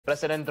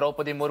President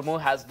Draupadi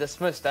Murmu has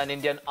dismissed an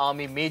Indian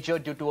Army major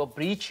due to a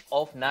breach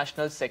of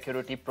national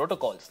security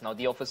protocols. Now,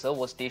 the officer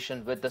was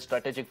stationed with the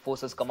Strategic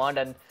Forces Command,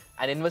 and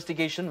an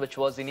investigation which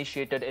was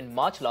initiated in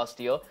March last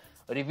year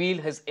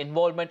revealed his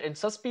involvement in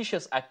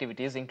suspicious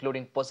activities,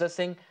 including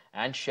possessing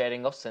and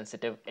sharing of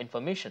sensitive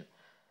information.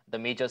 The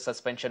major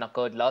suspension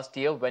occurred last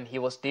year when he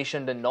was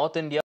stationed in North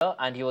India,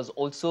 and he was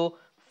also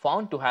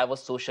found to have a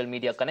social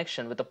media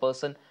connection with a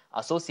person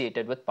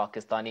associated with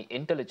Pakistani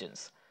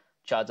intelligence.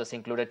 Charges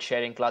included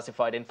sharing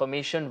classified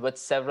information with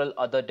several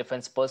other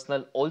defense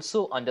personnel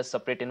also under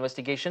separate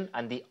investigation,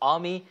 and the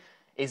army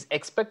is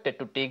expected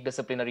to take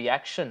disciplinary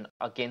action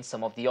against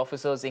some of the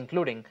officers,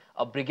 including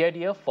a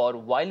brigadier, for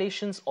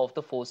violations of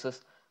the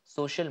force's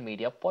social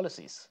media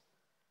policies.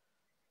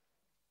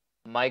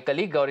 My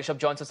colleague Rishabh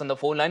joins us on the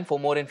phone line for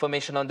more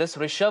information on this.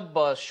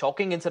 Rishabh,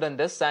 shocking incident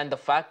this, and the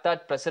fact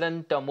that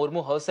President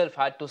Murmu herself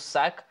had to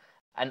sack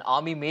an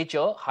army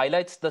major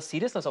highlights the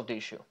seriousness of the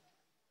issue.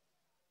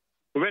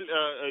 Well,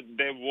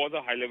 there was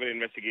a high-level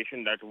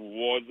investigation that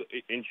was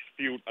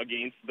instituted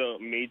against the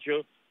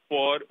major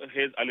for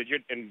his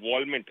alleged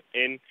involvement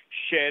in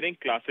sharing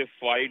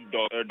classified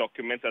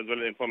documents as well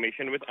as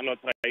information with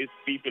unauthorized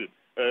people.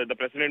 The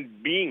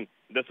president, being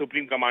the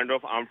Supreme Commander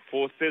of Armed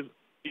Forces,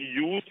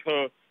 used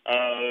her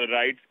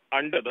rights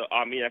under the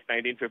Army Act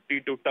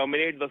 1950 to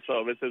terminate the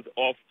services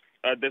of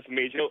this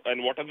major.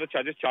 And what are the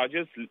charges?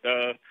 Charges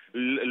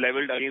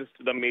leveled against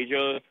the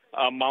major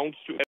amounts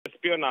to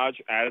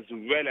espionage as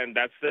well, and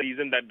that's the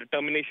reason that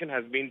determination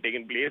has been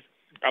taken place.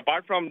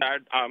 Apart from that,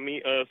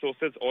 Army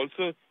sources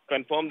also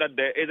confirmed that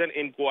there is an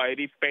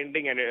inquiry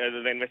pending, and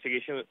the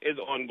investigation is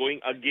ongoing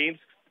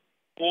against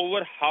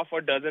over half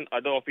a dozen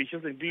other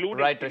officials, including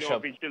senior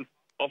officials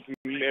of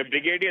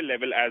brigadier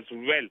level as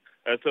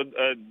well. So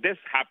this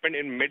happened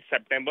in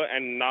mid-September,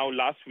 and now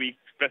last week,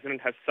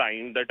 President has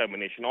signed the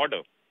termination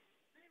order.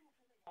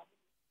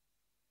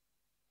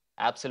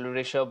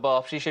 Absolutely, Rishabh.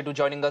 Appreciate you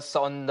joining us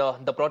on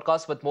the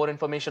broadcast with more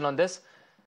information on this.